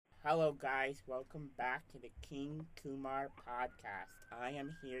Hello, guys. Welcome back to the King Kumar podcast. I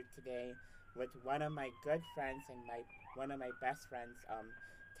am here today with one of my good friends and one of my best friends,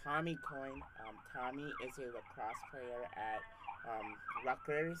 Tommy Coyne. Tommy is a lacrosse player at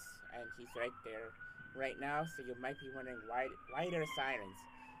Rutgers, and he's right there right now. So you might be wondering why there are sirens.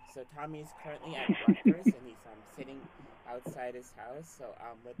 So Tommy is currently at Rutgers, and he's sitting outside his house. So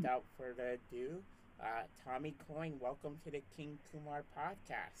without further ado, Tommy Coyne, welcome to the King Kumar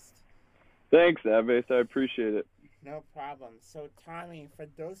podcast. Thanks, Abbas. I appreciate it. No problem. So, Tommy, for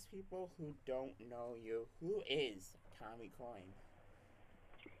those people who don't know you, who is Tommy Coyne?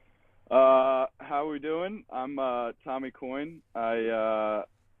 How are we doing? I'm Tommy Coyne. I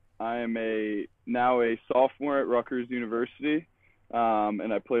am now a sophomore at Rutgers University,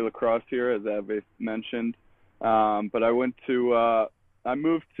 and I play lacrosse here, as Abbas mentioned. But I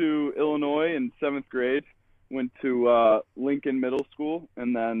moved to Illinois in seventh grade, went to Lincoln Middle School,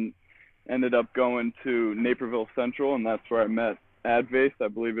 and then ended up going to Naperville Central, and that's where I met Advase. I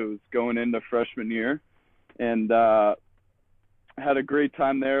believe it was going into freshman year, and had a great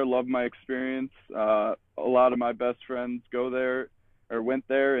time there. Loved my experience. A lot of my best friends go there or went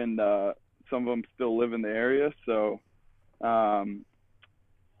there, and some of them still live in the area. So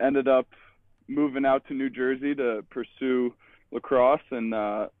ended up moving out to New Jersey to pursue lacrosse and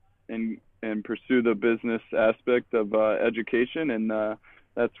pursue the business aspect of education, and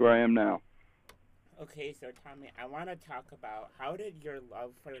that's where I am now. Okay, so Tommy, I want to talk about how did your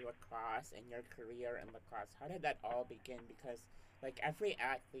love for lacrosse and your career in lacrosse, how did that all begin? Because, like, every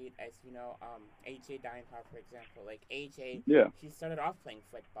athlete, as you know, AJ Deinhoff, for example, like, AJ, Yeah. he started off playing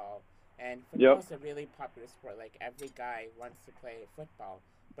football, and football Yep. is a really popular sport. Like, every guy wants to play football.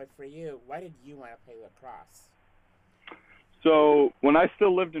 But for you, why did you want to play lacrosse? So when I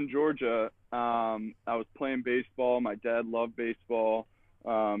still lived in Georgia, I was playing baseball. My dad loved baseball,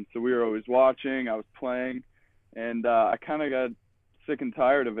 so we were always watching. I was playing, and I kind of got sick and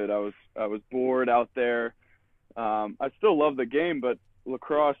tired of it. I was bored out there. I still love the game, but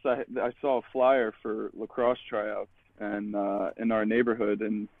lacrosse. I saw a flyer for lacrosse tryouts, and in our neighborhood,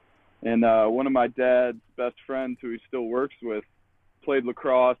 and one of my dad's best friends, who he still works with, played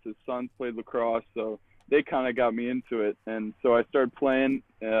lacrosse. His sons played lacrosse, so they kind of got me into it. And so I started playing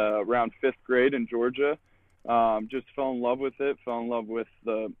around fifth grade in Georgia. Just fell in love with it, fell in love with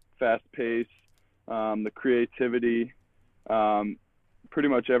the fast pace, the creativity, pretty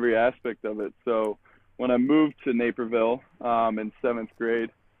much every aspect of it. So when I moved to Naperville in seventh grade,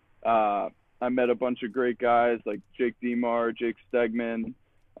 I met a bunch of great guys like Jake Demar, Jake Stegman,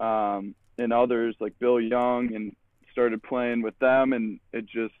 and others like Bill Young, and started playing with them, and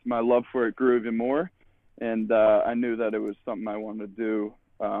my love for it grew even more, and I knew that it was something I wanted to do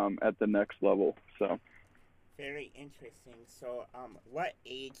at the next level. So Very interesting. So, what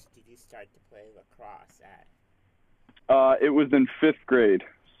age did you start to play lacrosse at? it was in fifth grade.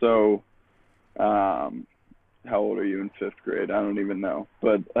 So how old are you in fifth grade? I don't even know,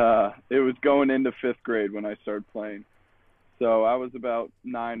 but it was going into fifth grade when I started playing. So I was about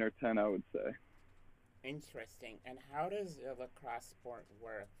 9 or 10, I would say. Interesting. And how does a lacrosse sport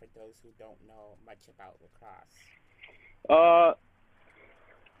work for those who don't know much about lacrosse? Uh,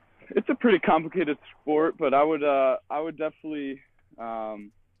 it's a pretty complicated sport, but I would definitely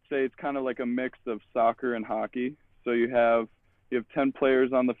say it's kind of like a mix of soccer and hockey. So you have 10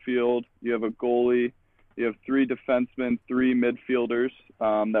 players on the field. You have a goalie. You have three defensemen, three midfielders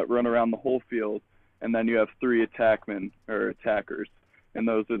that run around the whole field, and then you have three attackmen or attackers, and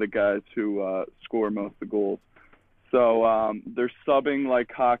those are the guys who score most of the goals. So they're subbing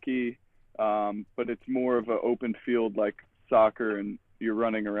like hockey, but it's more of an open field like soccer, and you're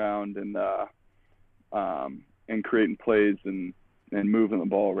running around and creating plays and moving the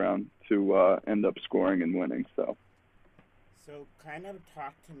ball around to end up scoring and winning. So So, kind of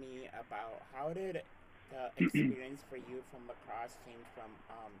talk to me about how did the experience for you from lacrosse change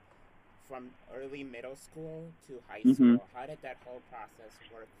from early middle school to high hmm school? How did that whole process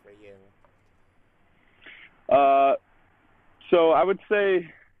work for you? uh, so I would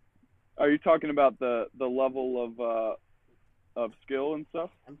say, are you talking about the level of skill and stuff?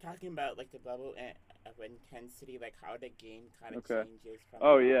 I'm talking about like the level of intensity, like how the game kind of Okay. changes from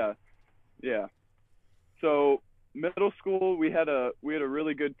Oh yeah, yeah. So middle school, we had a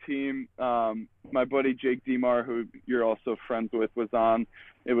really good team. My buddy Jake Demar, who you're also friends with, was on.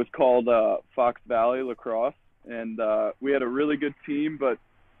 It was called Fox Valley Lacrosse, and we had a really good team. But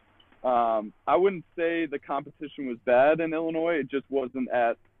I wouldn't say the competition was bad in Illinois. It just wasn't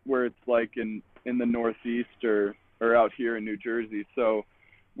at where it's like in the Northeast or out here in New Jersey. So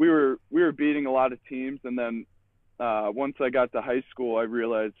we were beating a lot of teams, and then once I got to high school, I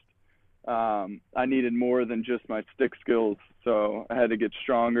realized I needed more than just my stick skills. So I had to get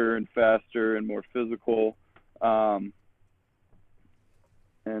stronger and faster and more physical. And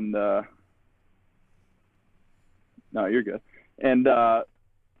no, you're good. And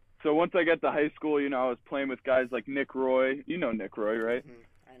so once I got to high school, I was playing with guys like Nick Roy. You know Nick Roy, right?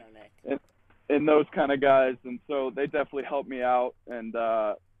 Mm-hmm. I know Nick. And those kind of guys. And so they definitely helped me out. And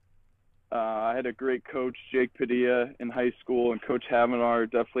I had a great coach, Jake Padilla, in high school, and Coach Havinar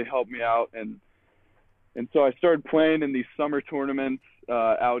definitely helped me out. And so I started playing in these summer tournaments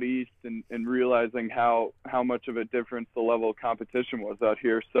out east and realizing how much of a difference the level of competition was out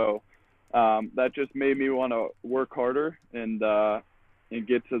here. So that just made me want to work harder and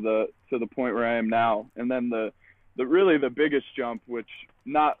get to the point where I am now. And then the really the biggest jump, which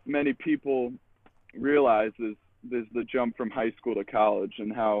not many people realize, is the jump from high school to college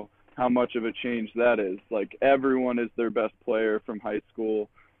and how much of a change that is. Like, everyone is their best player from high school.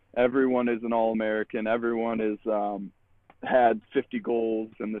 Everyone is an All-American. Everyone is had 50 goals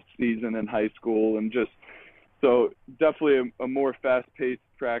in the season in high school, and just so definitely a more fast-paced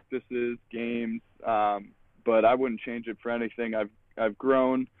practices, games. But I wouldn't change it for anything. I've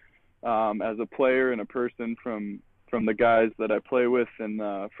grown as a player and a person from the guys that I play with and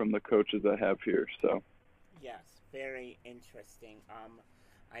from the coaches I have here. So yes, very interesting.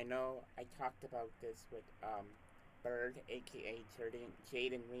 I know I talked about this with Bird, aka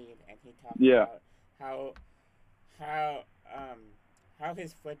Jaden Reed, and he talked about how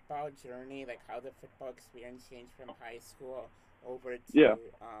his football journey, like how the football experience changed from high school over to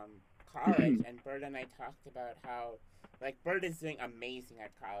college. And Bird and I talked about how, like, Bird is doing amazing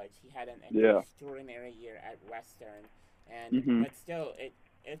at college. He had an extraordinary year at Western, and but still,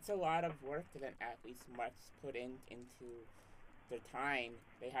 it's a lot of work that an athlete must put into their time.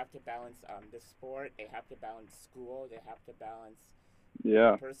 They have to balance the sport, they have to balance school, they have to balance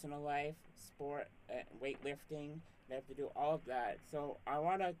personal life, sport, weightlifting. They have to do all of that. So I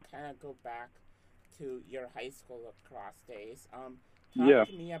want to kind of go back to your high school lacrosse days. Talk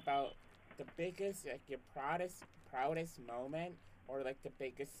to me about the biggest, like, your proudest moment, or like the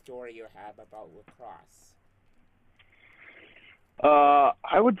biggest story you have about lacrosse.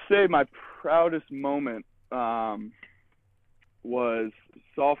 I would say my proudest moment was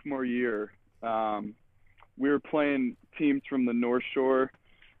sophomore year. We were playing teams from the North Shore,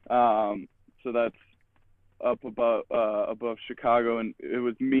 so that's up above Chicago, and it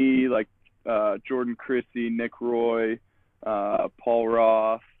was me, like Jordan Chrissy, Nick Roy, Paul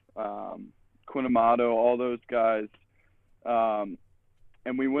Roth, Quinn Amato, all those guys, and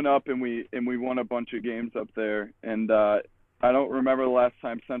we went up and we won a bunch of games up there. And I don't remember the last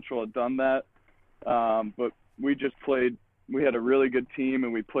time Central had done that, but we just played. We had a really good team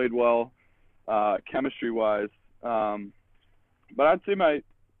and we played well, chemistry-wise. But I'd say my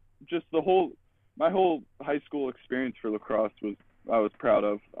whole high school experience for lacrosse I was proud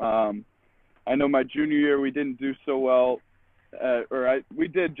of. I know my junior year we didn't do so well, we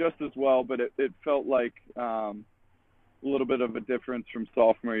did just as well, but it felt like a little bit of a difference from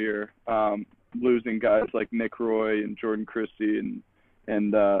sophomore year, losing guys like Nick Roy and Jordan Christie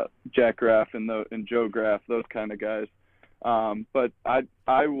and Jack Graff and Joe Graff, those kind of guys. But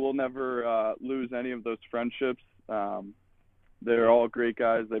I will never lose any of those friendships. They're all great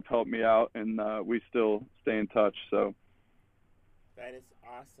guys. They've helped me out, and we still stay in touch. So that is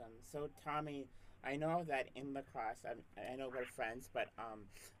awesome. So Tommy, I know that in lacrosse, I know we're friends, but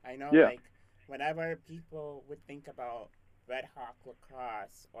I know like whenever people would think about Red Hawk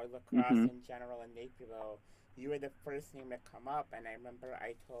lacrosse or lacrosse in general in Naperville, you were the first name to come up. And I remember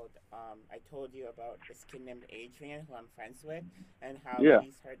I told you about this kid named Adrian, who I'm friends with, and how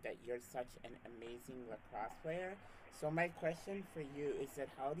he's heard that you're such an amazing lacrosse player. So my question for you is that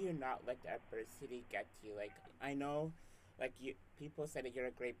how do you not let the adversity get to you? Like, I know, like, people say that you're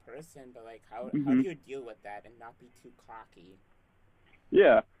a great person, but like, how do you deal with that and not be too cocky?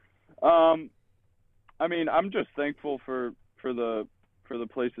 Yeah, I mean, I'm just thankful for the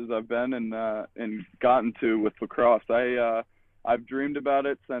places I've been and gotten to with lacrosse. I've dreamed about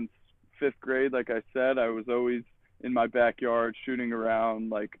it since 5th grade. Like I said, I was always in my backyard shooting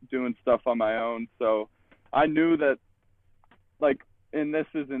around, like doing stuff on my own. So I knew that, like, and this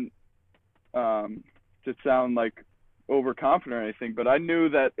isn't to sound like overconfident or anything, but I knew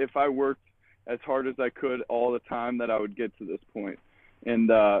that if I worked as hard as I could all the time, that I would get to this point. And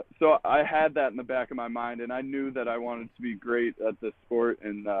so I had that in the back of my mind, and I knew that I wanted to be great at this sport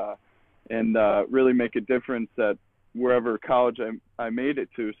and really make a difference at wherever college I made it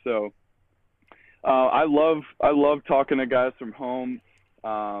to. So I love talking to guys from home.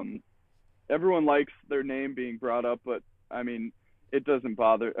 Everyone likes their name being brought up, but I mean, it doesn't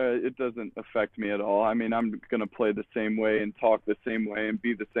bother. It doesn't affect me at all. I mean, I'm gonna play the same way and talk the same way and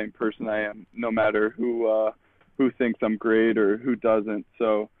be the same person I am, no matter who thinks I'm great or who doesn't.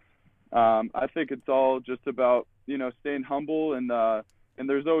 So I think it's all just about staying humble and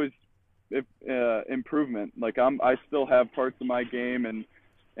there's always improvement. Like I still have parts of my game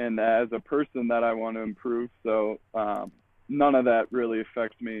and as a person that I want to improve. So none of that really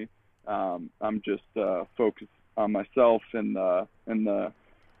affects me. I'm just focused on myself and our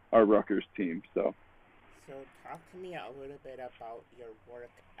Rutgers team. So. So talk to me a little bit about your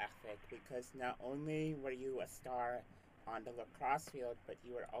work ethic, because not only were you a star on the lacrosse field, but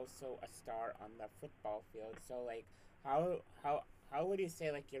you were also a star on the football field. So like how would you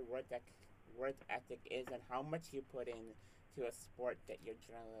say like your work ethic is, and how much you put in to a sport that you're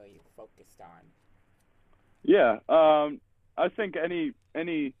generally focused on? Yeah, I think any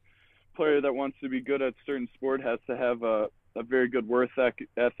player that wants to be good at a certain sport has to have a very good work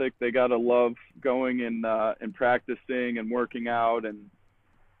ethic. They gotta love going and practicing and working out and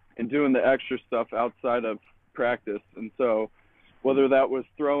doing the extra stuff outside of practice. And so whether that was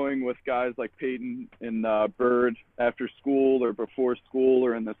throwing with guys like Peyton and Bird after school or before school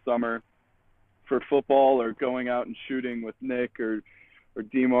or in the summer for football, or going out and shooting with Nick or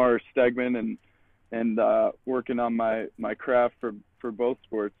Demar or Stegman and working on my craft for both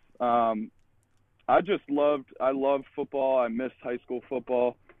sports. I love football. I missed high school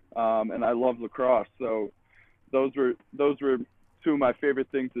football, and I love lacrosse. So those were two of my favorite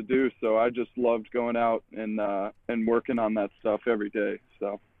things to do. So I just loved going out and working on that stuff every day.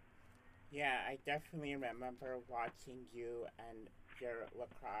 So. Yeah, I definitely remember watching you and your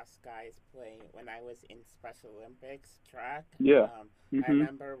lacrosse guys play when I was in Special Olympics track. Yeah. I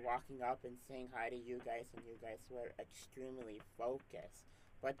remember walking up and saying hi to you guys, and you guys were extremely focused.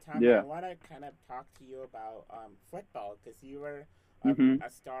 But Tommy, I want to kind of talk to you about football, because you were a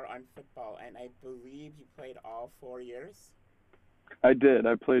star on football, and I believe you played all 4 years. I did.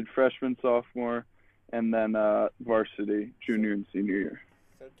 I played freshman, sophomore, and then varsity, junior and senior year.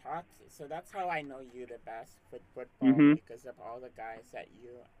 So that's how I know you the best with football, because of all the guys that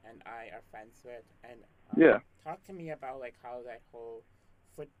you and I are friends with. And talk to me about like how that whole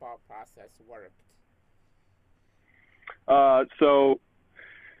football process worked. So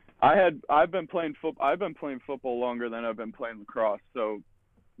I've been playing football longer than I've been playing lacrosse. So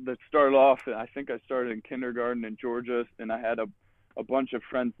that started off, I think I started in kindergarten in Georgia, and I had a bunch of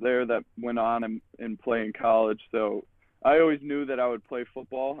friends there that went on and play in college. So I always knew that I would play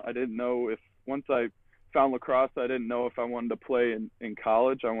football. I didn't know if once I found lacrosse, I didn't know if I wanted to play in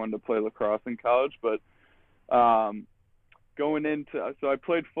college. I wanted to play lacrosse in college, but so I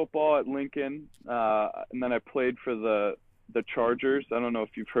played football at Lincoln, and then I played for the Chargers. I don't know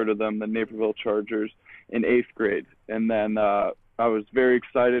if you've heard of them, the Naperville Chargers, in 8th grade. And then I was very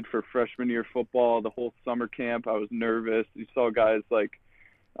excited for freshman year football, the whole summer camp. I was nervous. You saw guys like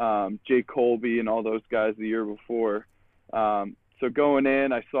Jay Colby and all those guys the year before. So going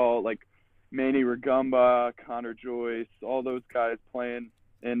in, I saw like Manny Rugamba, Connor Joyce, all those guys playing,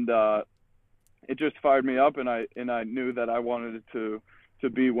 and it just fired me up, and I knew that I wanted to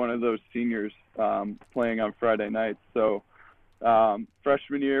be one of those seniors playing on Friday nights. So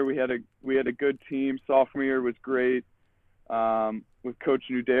freshman year we had a good team. Sophomore year was great with Coach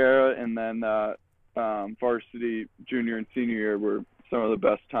Nudera, and then varsity junior and senior year were some of the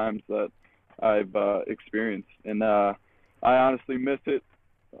best times that I've experienced, and I honestly miss it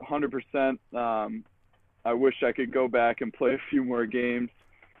 100%. I wish I could go back and play a few more games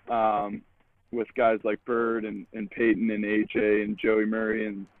with guys like Bird and Peyton and AJ and Joey Murray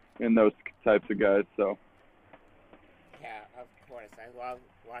and those types of guys. So. Yeah, of course. I love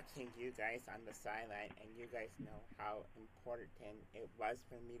watching you guys on the sideline, and you guys know how important it was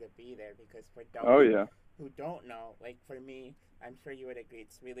for me to be there, because for those who don't know, like for me, I'm sure you would agree,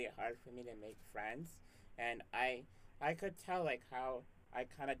 it's really hard for me to make friends, and I could tell like how I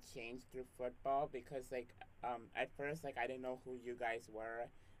kind of changed through football, because like at first like I didn't know who you guys were,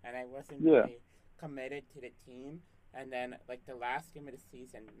 and I wasn't really committed to the team. And then like the last game of the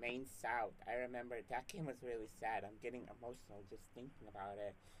season, Maine South, I remember that game was really sad. I'm getting emotional just thinking about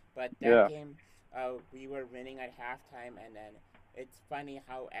it. But that game, we were winning at halftime, and then it's funny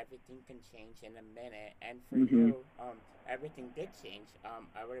how everything can change in a minute. And for you, everything did change.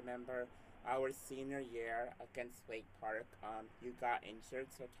 I remember our senior year against Lake Park, you got injured.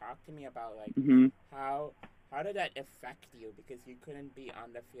 So talk to me about like how did that affect you, because you couldn't be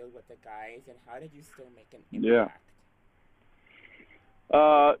on the field with the guys, and how did you still make an impact?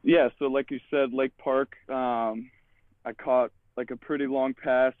 So like you said, Lake Park, I caught like a pretty long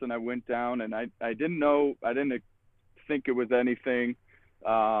pass, and I went down, and I didn't think it was anything.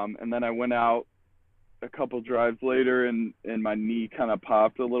 And then I went out a couple drives later, and my knee kind of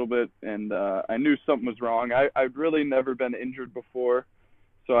popped a little bit, and I knew something was wrong. I'd really never been injured before,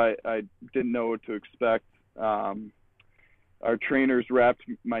 so I didn't know what to expect. Our trainers wrapped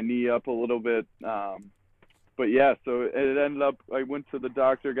my knee up a little bit. But yeah, so it ended up, I went to the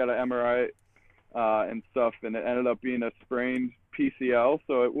doctor, got an MRI and stuff, and it ended up being a sprained PCL.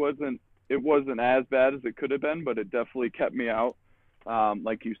 So it wasn't as bad as it could have been, but it definitely kept me out,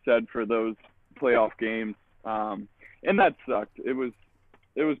 like you said, for those playoff games. And that sucked. It was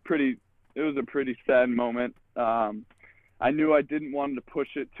a pretty sad moment. I knew I didn't want to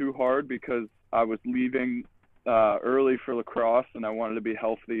push it too hard because I was leaving early for lacrosse, and I wanted to be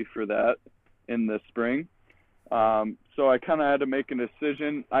healthy for that in the spring. So I kind of had to make a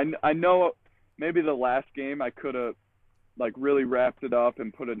decision. I know maybe the last game I could have like really wrapped it up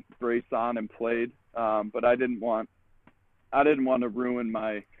and put a brace on and played, but I didn't want to ruin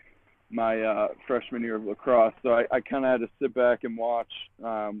my freshman year of lacrosse. So I kind of had to sit back and watch,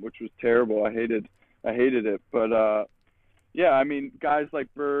 which was terrible. I hated it, but yeah, I mean, guys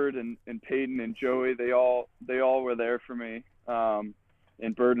like Bird and Peyton and Joey, they all were there for me.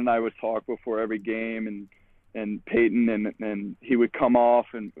 And Bird and I would talk before every game, and Peyton and he would come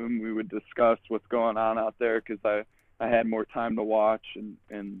off and we would discuss what's going on out there, because I had more time to watch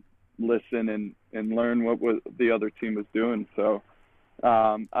and listen and learn what the other team was doing. So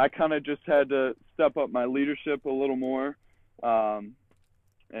I kind of just had to step up my leadership a little more,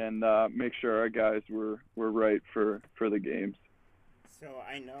 and make sure our guys were right for the games. So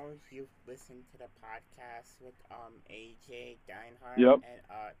I know you've listened to the podcast with AJ Deinhardt Yep. and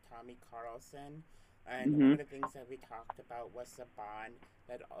Tommy Carlson, and Mm-hmm. one of the things that we talked about was the bond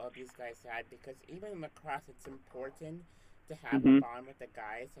that all these guys had, because even in lacrosse it's important to have Mm-hmm. a bond with the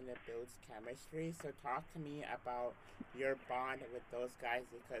guys, and it builds chemistry. So talk to me about your bond with those guys,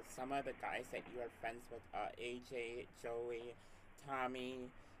 because some of the guys that you are friends with, AJ, Joey, Tommy,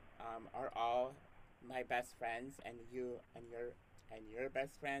 are all my best friends, and your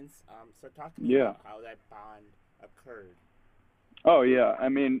best friends. So talk to me Yeah. about how that bond occurred. Oh yeah. I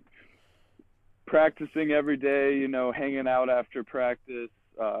mean, practicing every day, hanging out after practice,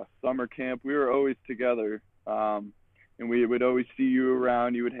 summer camp, we were always together. And we would always see you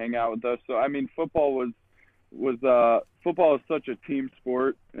around. You would hang out with us. So I mean, football is such a team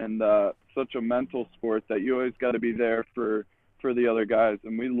sport, and such a mental sport, that you always got to be there for the other guys.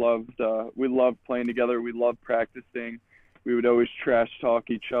 And we loved playing together. We loved practicing. We would always trash talk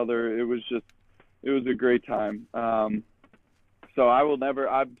each other. It was a great time. So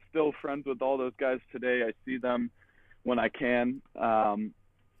I'm still friends with all those guys today. I see them when I can.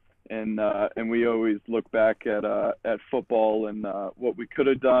 And we always look back at football and what we could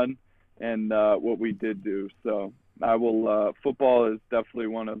have done, and what we did do. So football is definitely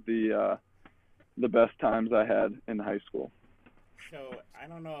one of the best times I had in high school. So I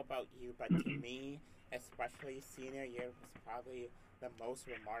don't know about you, but to me, especially senior year, was probably the most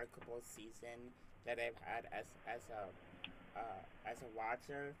remarkable season that I've had as a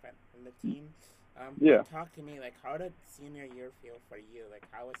watcher from the team. Yeah. Talk to me, like, how did senior year feel for you? Like,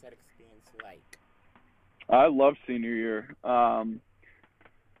 how was that experience like? I loved senior year. I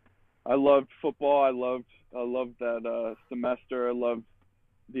loved football. I loved that semester. I loved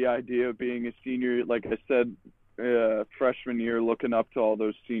the idea of being a senior. Like I said, freshman year, looking up to all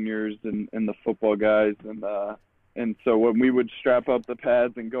those seniors and the football guys, and so when we would strap up the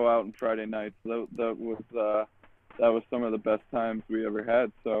pads and go out on Friday nights, that was some of the best times we ever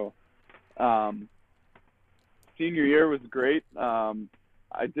had. So senior year was great.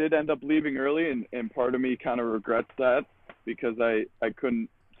 I did end up leaving early, and part of me kind of regrets that, because I couldn't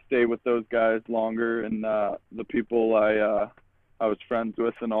stay with those guys longer, and the people I was friends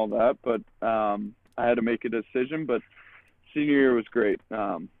with and all that. But I had to make a decision. But senior year was great.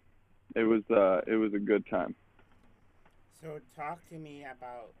 It was a good time. So talk to me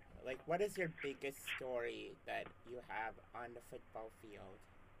about, like, what is your biggest story that you have on the football field?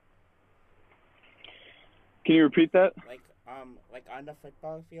 Can you repeat that? Like on the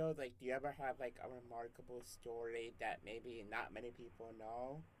football field, like, do you ever have like a remarkable story that maybe not many people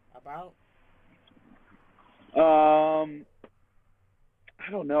know about? I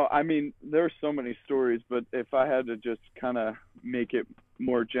don't know. I mean, there are so many stories, but if I had to just kind of make it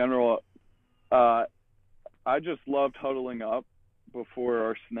more general, I just loved huddling up before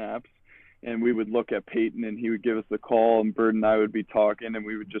our snaps, and we would look at Peyton, and he would give us the call, and Bird and I would be talking, and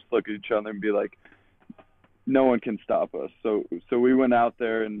we would just look at each other and be like, no one can stop us. So we went out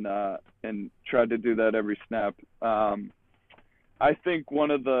there and tried to do that every snap. I think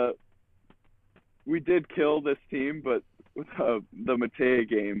we we did kill this team, but the Matea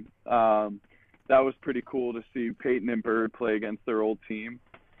game, that was pretty cool to see Peyton and Bird play against their old team,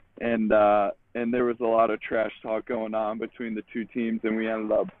 and there was a lot of trash talk going on between the two teams, and we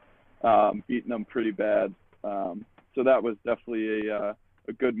ended up beating them pretty bad. So that was definitely a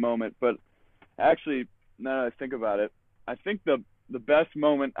good moment. But actually, now that I think about it, I think the best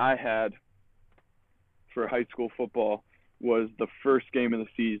moment I had for high school football was the first game of the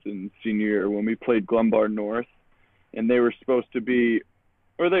season senior year when we played Glenbard North, and they were supposed to be,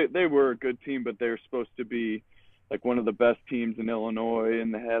 or they were a good team, but they were supposed to be like one of the best teams in Illinois,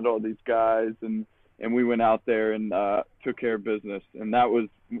 and they had all these guys, and we went out there and took care of business, and that was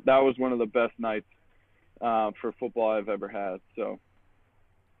one of the best nights for football I've ever had. So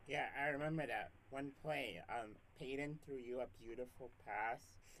Yeah, I remember that one play. Peyton threw you a beautiful pass,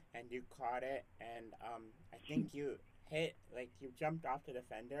 and you caught it, and I think you hit, like, you jumped off the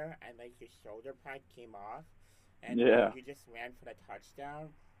defender, and like your shoulder pad came off, and yeah, you just ran for the touchdown,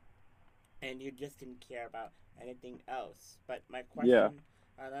 and you just didn't care about anything else. But my yeah. question,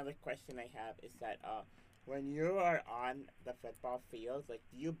 another question I have is that when you are on the football field, like,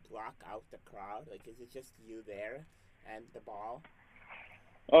 do you block out the crowd? Like, is it just you there and the ball?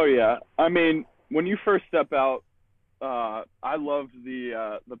 Oh yeah. I mean, when you first step out, I loved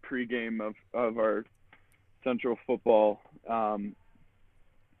the pregame of our Central football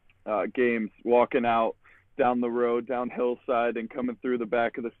games, walking out down the road, down Hillside, and coming through the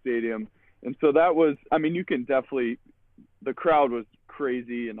back of the stadium. And so that was, I mean, you can definitely, the crowd was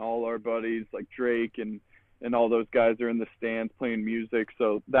crazy, and all our buddies like Drake and all those guys are in the stands playing music.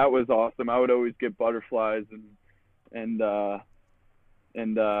 So that was awesome. I would always get butterflies and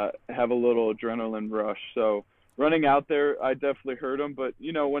have a little adrenaline rush. So running out there, I definitely heard them. But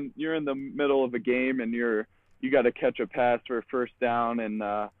you know, when you're in the middle of a game and you got to catch a pass for a first down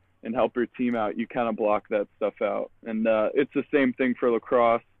and help your team out, you kind of block that stuff out. And it's the same thing for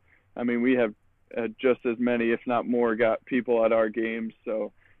lacrosse. I mean, we have just as many, if not more, got people at our games.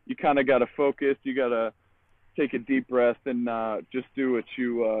 So you kind of got to focus. You got to take a deep breath and just do what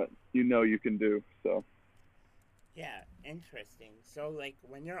you can do. So. Yeah, interesting. So, like,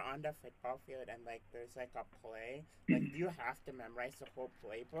 when you're on the football field and, like, there's, like, a play, like, do you have to memorize the whole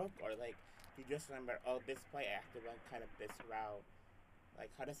playbook? Or, like, you just remember, oh, this play, I have to run kind of this route? Like,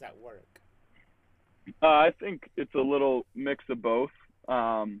 how does that work? I think it's a little mix of both.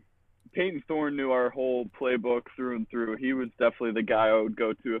 Peyton Thorne knew our whole playbook through and through. He was definitely the guy I would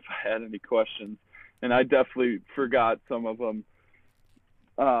go to if I had any questions. And I definitely forgot some of them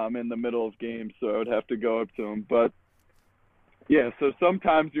in the middle of games, so I would have to go up to him. But yeah, so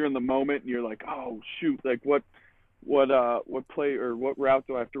sometimes you're in the moment and you're like, oh shoot, like what play or what route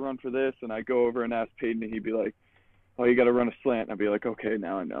do I have to run for this? And I go over and ask Peyton, and he'd be like, oh, you got to run a slant. And I'd be like, okay,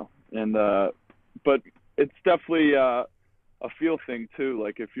 now I know. And but it's definitely a feel thing too.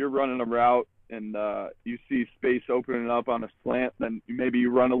 Like if you're running a route and you see space opening up on a slant, then maybe you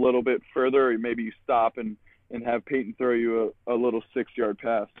run a little bit further, or maybe you stop and have Peyton throw you a little 6-yard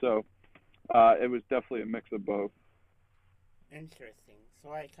pass. So it was definitely a mix of both. Interesting.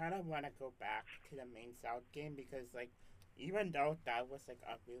 So I kind of want to go back to the Maine South game because, like, even though that was, like,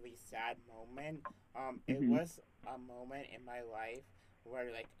 a really sad moment, it Mm-hmm. was a moment in my life where,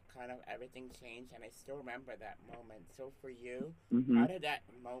 like, kind of everything changed, and I still remember that moment. So for you, Mm-hmm. how did that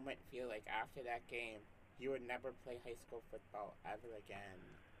moment feel like after that game? You would never play high school football ever again.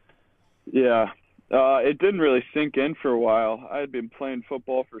 Yeah. It didn't really sink in for a while. I had been playing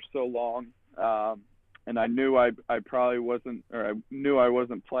football for so long, and I knew I probably wasn't, or I knew I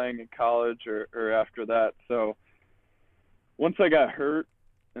wasn't playing in college or after that. So once I got hurt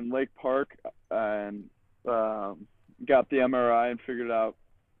in Lake Park and got the MRI and figured out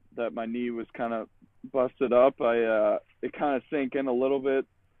that my knee was kind of busted up, it kind of sank in a little bit,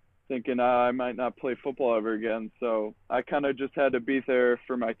 thinking I might not play football ever again. So I kind of just had to be there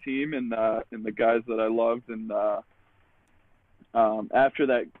for my team and the guys that I loved. And after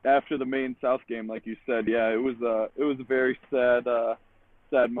the Maine South game, like you said, yeah, it was a very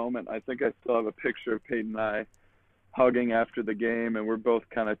sad moment. I think I still have a picture of Peyton and I hugging after the game, and we're both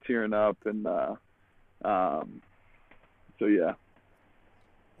kind of tearing up. And so yeah.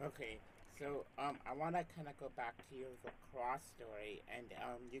 Okay, so I want to kind of go back to your lacrosse story, and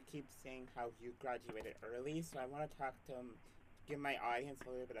you keep saying how you graduated early, so I want to give my audience a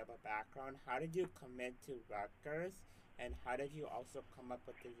little bit of a background. How did you commit to Rutgers, and how did you also come up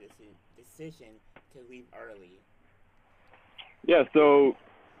with the decision to leave early? Yeah, so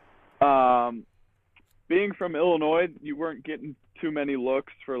being from Illinois, you weren't getting too many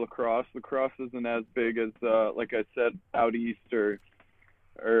looks for lacrosse. Lacrosse isn't as big as, like I said, out east or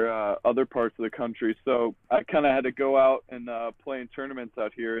other parts of the country. So I kind of had to go out and play in tournaments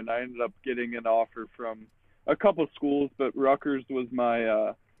out here, and I ended up getting an offer from a couple schools, but Rutgers was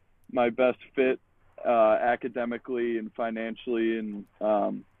my best fit academically and financially,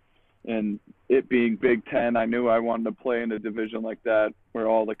 and it being Big Ten, I knew I wanted to play in a division like that where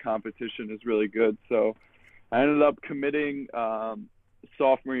all the competition is really good. So I ended up committing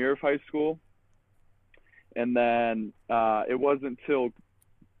sophomore year of high school, and then it wasn't until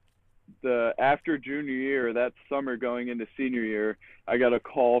after junior year, that summer going into senior year, I got a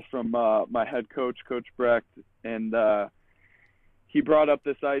call from my head coach, Coach Brecht, and he brought up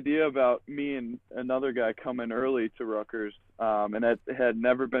this idea about me and another guy coming early to Rutgers, and it had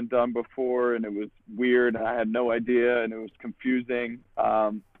never been done before, and it was weird, and I had no idea, and it was confusing.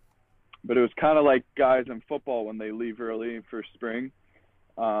 But it was kind of like guys in football when they leave early for spring.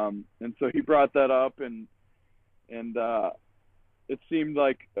 And so he brought that up, and it seemed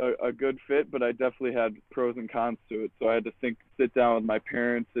like a good fit, but I definitely had pros and cons to it. So I had to sit down with my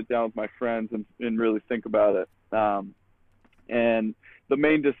parents, sit down with my friends, and really think about it. And the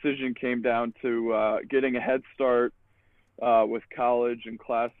main decision came down to getting a head start with college and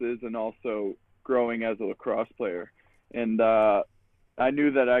classes, and also growing as a lacrosse player. And I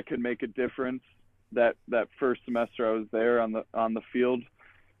knew that I could make a difference that first semester I was there on the field,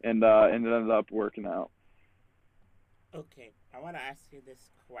 and it ended up working out. Okay, I want to ask you this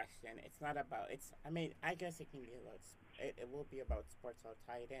question. It's not about I mean, I guess it can be about it will be about sports all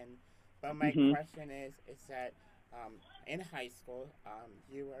tied in, but my question is that in high school,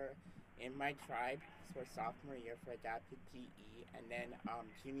 you were in my tribe for sophomore year for adapted PE, and then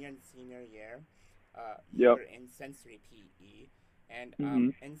junior and senior year, you were in sensory PE, and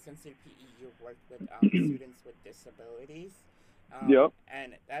in sensory PE you worked with students with disabilities,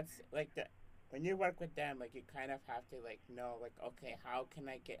 and that's like when you work with them, like you kind of have to like know like, okay, how can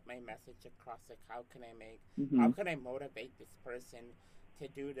I get my message across? Like how can I motivate this person to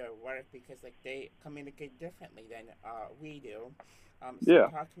do their work, because like they communicate differently than we do.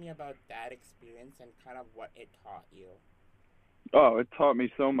 Talk to me about that experience and kind of what it taught you. Oh, it taught me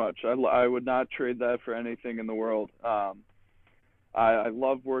so much. I would not trade that for anything in the world. I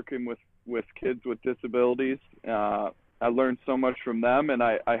love working with kids with disabilities. I learned so much from them, and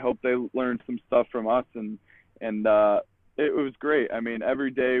I hope they learned some stuff from us, and it was great. I mean,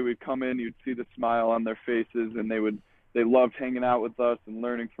 every day we'd come in, you'd see the smile on their faces, and they loved hanging out with us and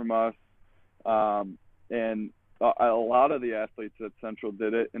learning from us. And a lot of the athletes at Central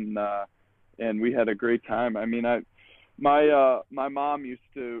did it, and we had a great time. I mean, my mom used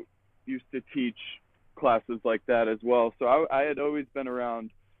to teach classes like that as well, so I had always been around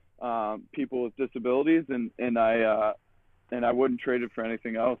people with disabilities, and I wouldn't trade it for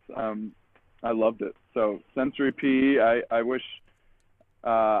anything else. I loved it. So sensory PE, I wish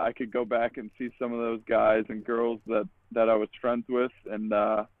I could go back and see some of those guys and girls that I was friends with, and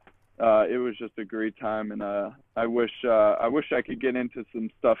it was just a great time. And I wish I could get into some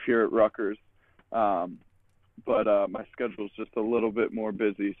stuff here at Rutgers, but my schedule's just a little bit more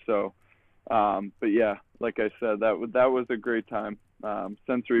busy. So, but yeah, like I said, that was a great time.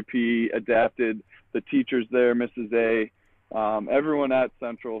 Sensory PE, adapted, the teachers there, Mrs. A, everyone at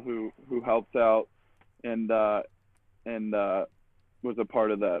Central who helped out and was a part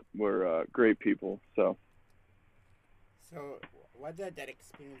of that were great people. So what did that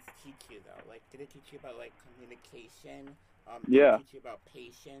experience teach you though? Like, did it teach you about like communication? Did yeah. it teach you about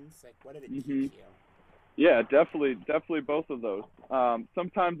patience? Like, what did it teach you? Yeah, definitely both of those.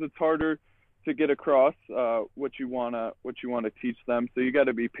 Sometimes it's harder to get across what you wanna teach them. So you got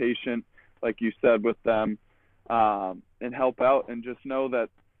to be patient, like you said, with them, and help out, and just know that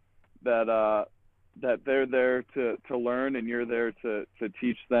they're there to learn, and you're there to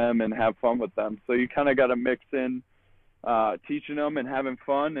teach them and have fun with them. So you kind of got to mix in teaching them and having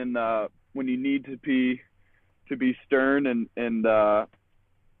fun, and when you need to be stern and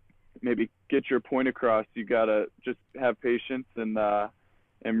maybe get your point across, you gotta just have patience and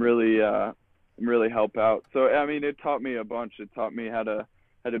really help out. So I mean, it taught me a bunch. It taught me how to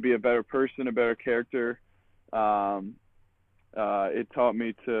be a better person, a better character. It taught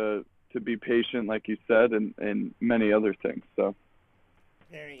me to be patient, like you said, and many other things. So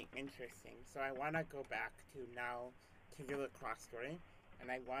very interesting. So I want to go back to your lacrosse story,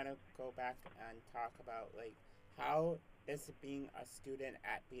 and I want to go back and talk about like how is being a student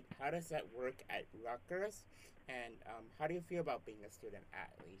athlete, how does that work at Rutgers, and how do you feel about being a student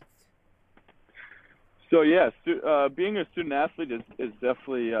athlete? So yeah, being a student athlete is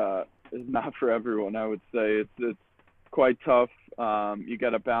definitely is not for everyone. I would say it's quite tough. You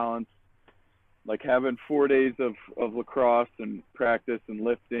got to balance like having 4 days of lacrosse and practice and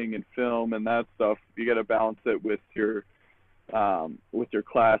lifting and film and that stuff. You got to balance it with your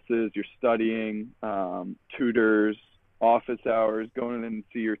classes, your studying, tutors, office hours, going in and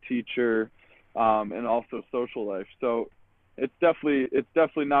see your teacher, and also social life. So it's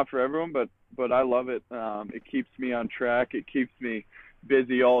definitely not for everyone, but I love it. It keeps me on track. It keeps me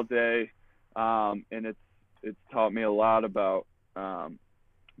busy all day, and it's taught me a lot about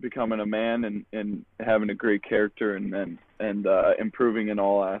becoming a man and having a great character and improving in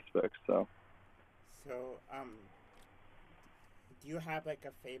all aspects. So. So, do you have like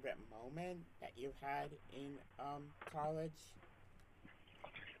a favorite moment that you've had in college?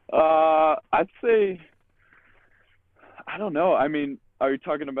 I'd say I don't know. I mean, are you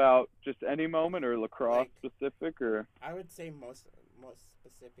talking about just any moment or lacrosse Like, specific or? I would say most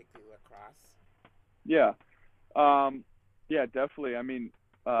specifically lacrosse. Yeah. Um, yeah, definitely. I mean,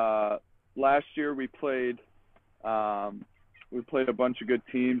 last year we played a bunch of good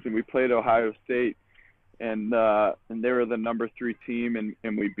teams and we played Ohio State and they were the number 3 team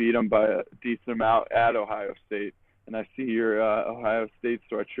and we beat them by a decent amount at Ohio State. And I see your Ohio State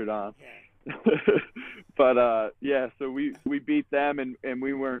sweatshirt on. Yeah. But yeah, so we beat them and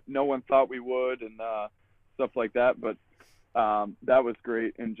we weren't no one thought we would and stuff like that, but that was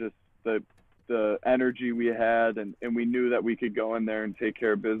great and just the energy we had and we knew that we could go in there and take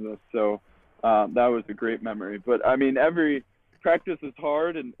care of business. So that was a great memory. But I mean every practice is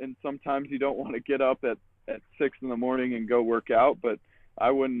hard and sometimes you don't want to get up at 6 in the morning and go work out, but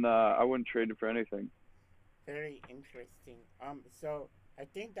I wouldn't trade it for anything. Very interesting. So I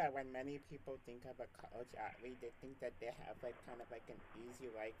think that when many people think of a college athlete, they think that they have like kind of like an easy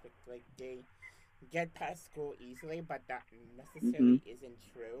life, like they get past school easily, but that Mhm. necessarily isn't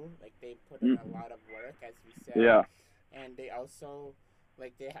true. Like they put in a Mhm. lot of work, as you said, Yeah. and they also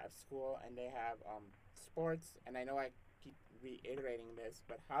like they have school and they have sports. And I know I keep reiterating this,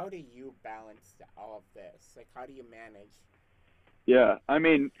 but how do you balance all of this? Like, how do you manage? Yeah, I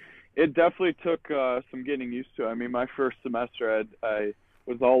mean, it definitely took some getting used to. I mean, my first semester, I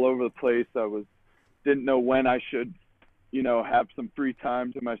was all over the place. I was didn't know when I should, have some free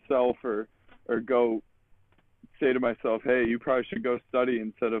time to myself or go say to myself, hey, you probably should go study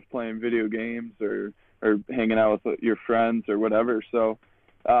instead of playing video games or hanging out with your friends or whatever. So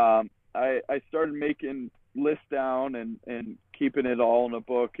I started making lists down and keeping it all in a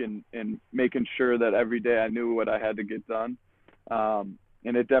book and making sure that every day I knew what I had to get done.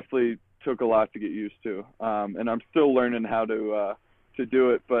 And it definitely took a lot to get used to. And I'm still learning how to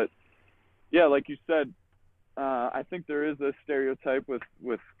do it. But yeah, like you said, I think there is a stereotype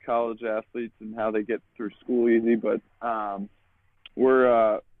with college athletes and how they get through school easy, but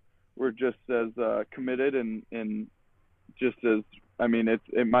we're we're just as committed and just as I mean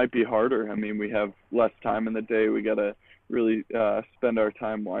it might be harder. I mean we have less time in the day. We gotta really spend our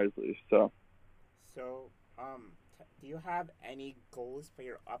time wisely. So So, do you have any goals for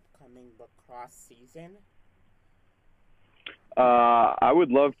your upcoming lacrosse season? I would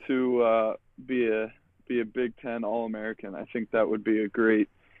love to be a Big Ten All American. I think that would be a great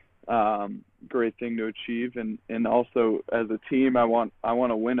thing to achieve. And also as a team, I want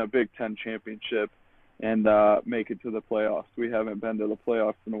to win a Big Ten championship and make it to the playoffs. We haven't been to the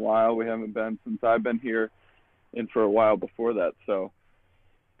playoffs in a while. We haven't been since I've been here, and for a while before that. So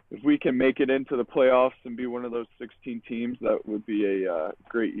if we can make it into the playoffs and be one of those 16 teams, that would be a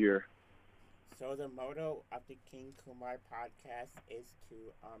great year. So the motto of the King Kumar podcast is to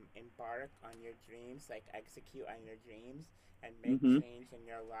embark on your dreams, like execute on your dreams and make Mhm. change in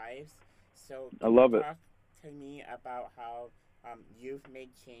your lives. So I can you love it. talk to me about how you've made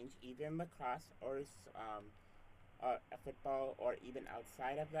change, even lacrosse or football, or even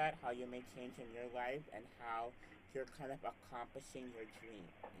outside of that, how you made change in your life and how you're kind of accomplishing your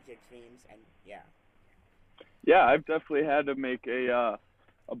dreams, and yeah. Yeah, I've definitely had to make a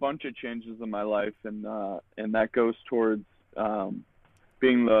bunch of changes in my life, and that goes towards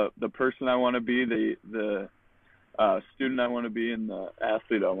being the person I want to be, the student I want to be, and the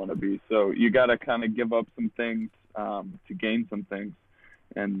athlete I want to be. So you got to kind of give up some things to gain some things,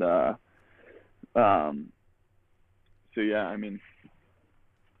 and um, so yeah, I mean,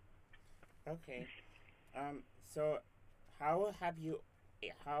 Okay. So how have you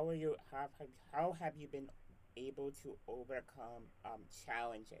how are you how have you been able to overcome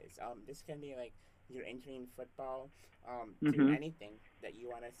challenges? This can be like you're entering football, to hmm anything that you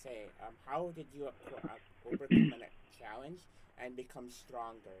want to say. How did you overcome a challenge and become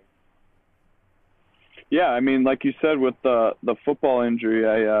stronger? yeah, I mean, like you said with the football injury,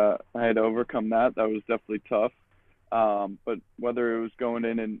 I had to overcome that. That was definitely tough. But whether it was going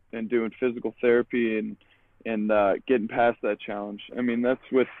in and doing physical therapy and getting past that challenge, I mean, that's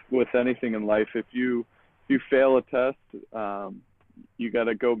with anything in life. If you fail a test, you got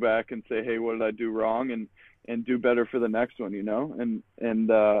to go back and say, hey, what did I do wrong, and do better for the next one, you know?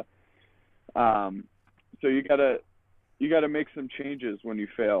 Um, so you gotta make some changes when you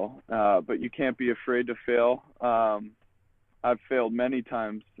fail, but you can't be afraid to fail. I've failed many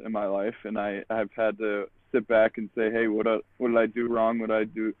times in my life, and I've had to sit back and say, hey, what did I do wrong? What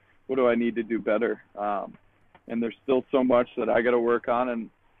do I need to do better? And there's still so much that I got to work on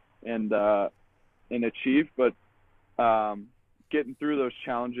and achieve, but getting through those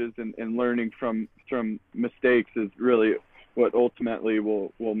challenges and learning from mistakes is really what ultimately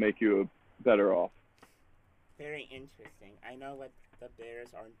will make you better off. Very interesting. I know what the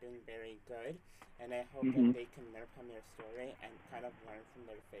Bears aren't doing very good, and I hope that Mhm. they can learn from their story and kind of learn from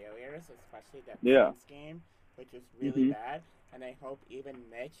their failures, especially that Yeah. Saints game, which was really Mhm. bad. And I hope even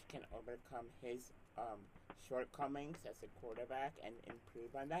Mitch can overcome his shortcomings as a quarterback and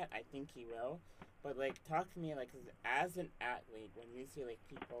improve on that. I think he will. But like, talk to me like as an athlete, when you see like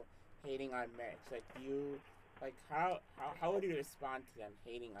people hating on Mitch, like you, like how would you respond to them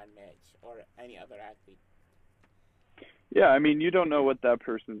hating on Mitch or any other athlete? Yeah, I mean, you don't know what that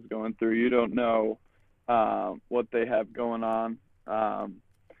person's going through. You don't know what they have going on. Um,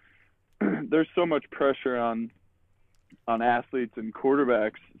 there's so much pressure on athletes and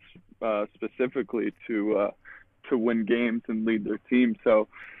quarterbacks specifically to win games and lead their team. So,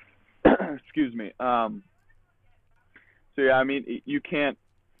 excuse me. So yeah, I mean, you can't.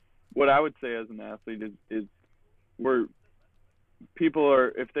 What I would say as an athlete is we're people are,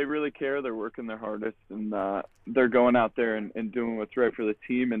 if they really care, they're working their hardest, and they're going out there and doing what's right for the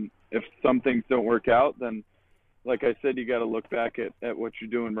team. And if some things don't work out, then like I said, you got to look back at what you're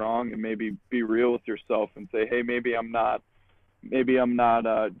doing wrong and maybe be real with yourself and say, hey, maybe I'm not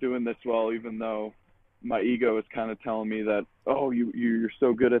doing this well, even though my ego is kind of telling me that, oh, you're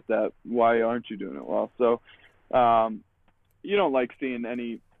so good at that. Why aren't you doing it well? So um, you don't like seeing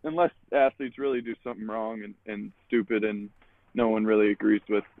any, unless athletes really do something wrong and stupid and no one really agrees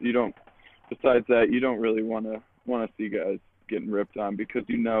with. You don't. Besides that, you don't really want to see guys getting ripped on because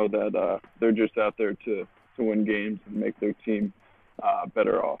you know that they're just out there to win games and make their team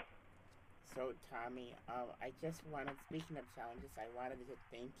better off. So, Tommy, I just wanted, speaking of challenges, I wanted to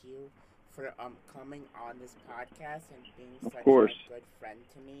thank you for coming on this podcast and being Of such a course. good friend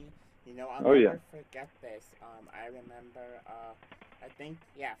to me. You know, I'll Oh yeah. never forget this. I remember, I think,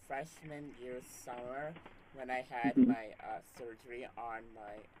 yeah, freshman year summer when I had Hmm. my surgery on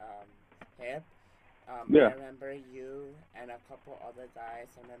my hip. I Yeah. remember you and a couple other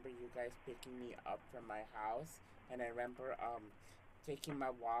guys. I remember you guys picking me up from my house, and I remember taking my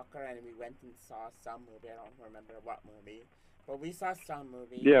walker, and we went and saw some movie. I don't remember what movie, but we saw some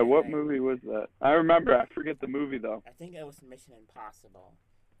movie, Yeah. and What movie was that? I remember. I forget the movie though. I think it was Mission Impossible.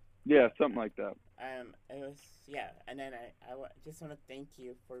 Yeah, something like that. It was, yeah, and then just want to thank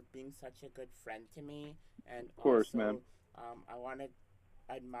you for being such a good friend to me, and Of course, man. also I want to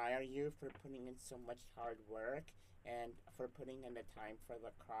admire you for putting in so much hard work and for putting in the time for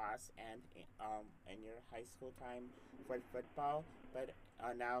lacrosse and in your high school time for football, but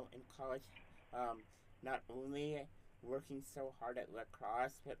now in college, um, not only working so hard at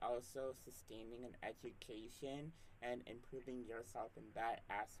lacrosse but also sustaining an education and improving yourself in that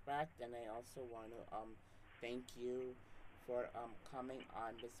aspect. And I also want to thank you for coming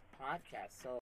on this podcast. So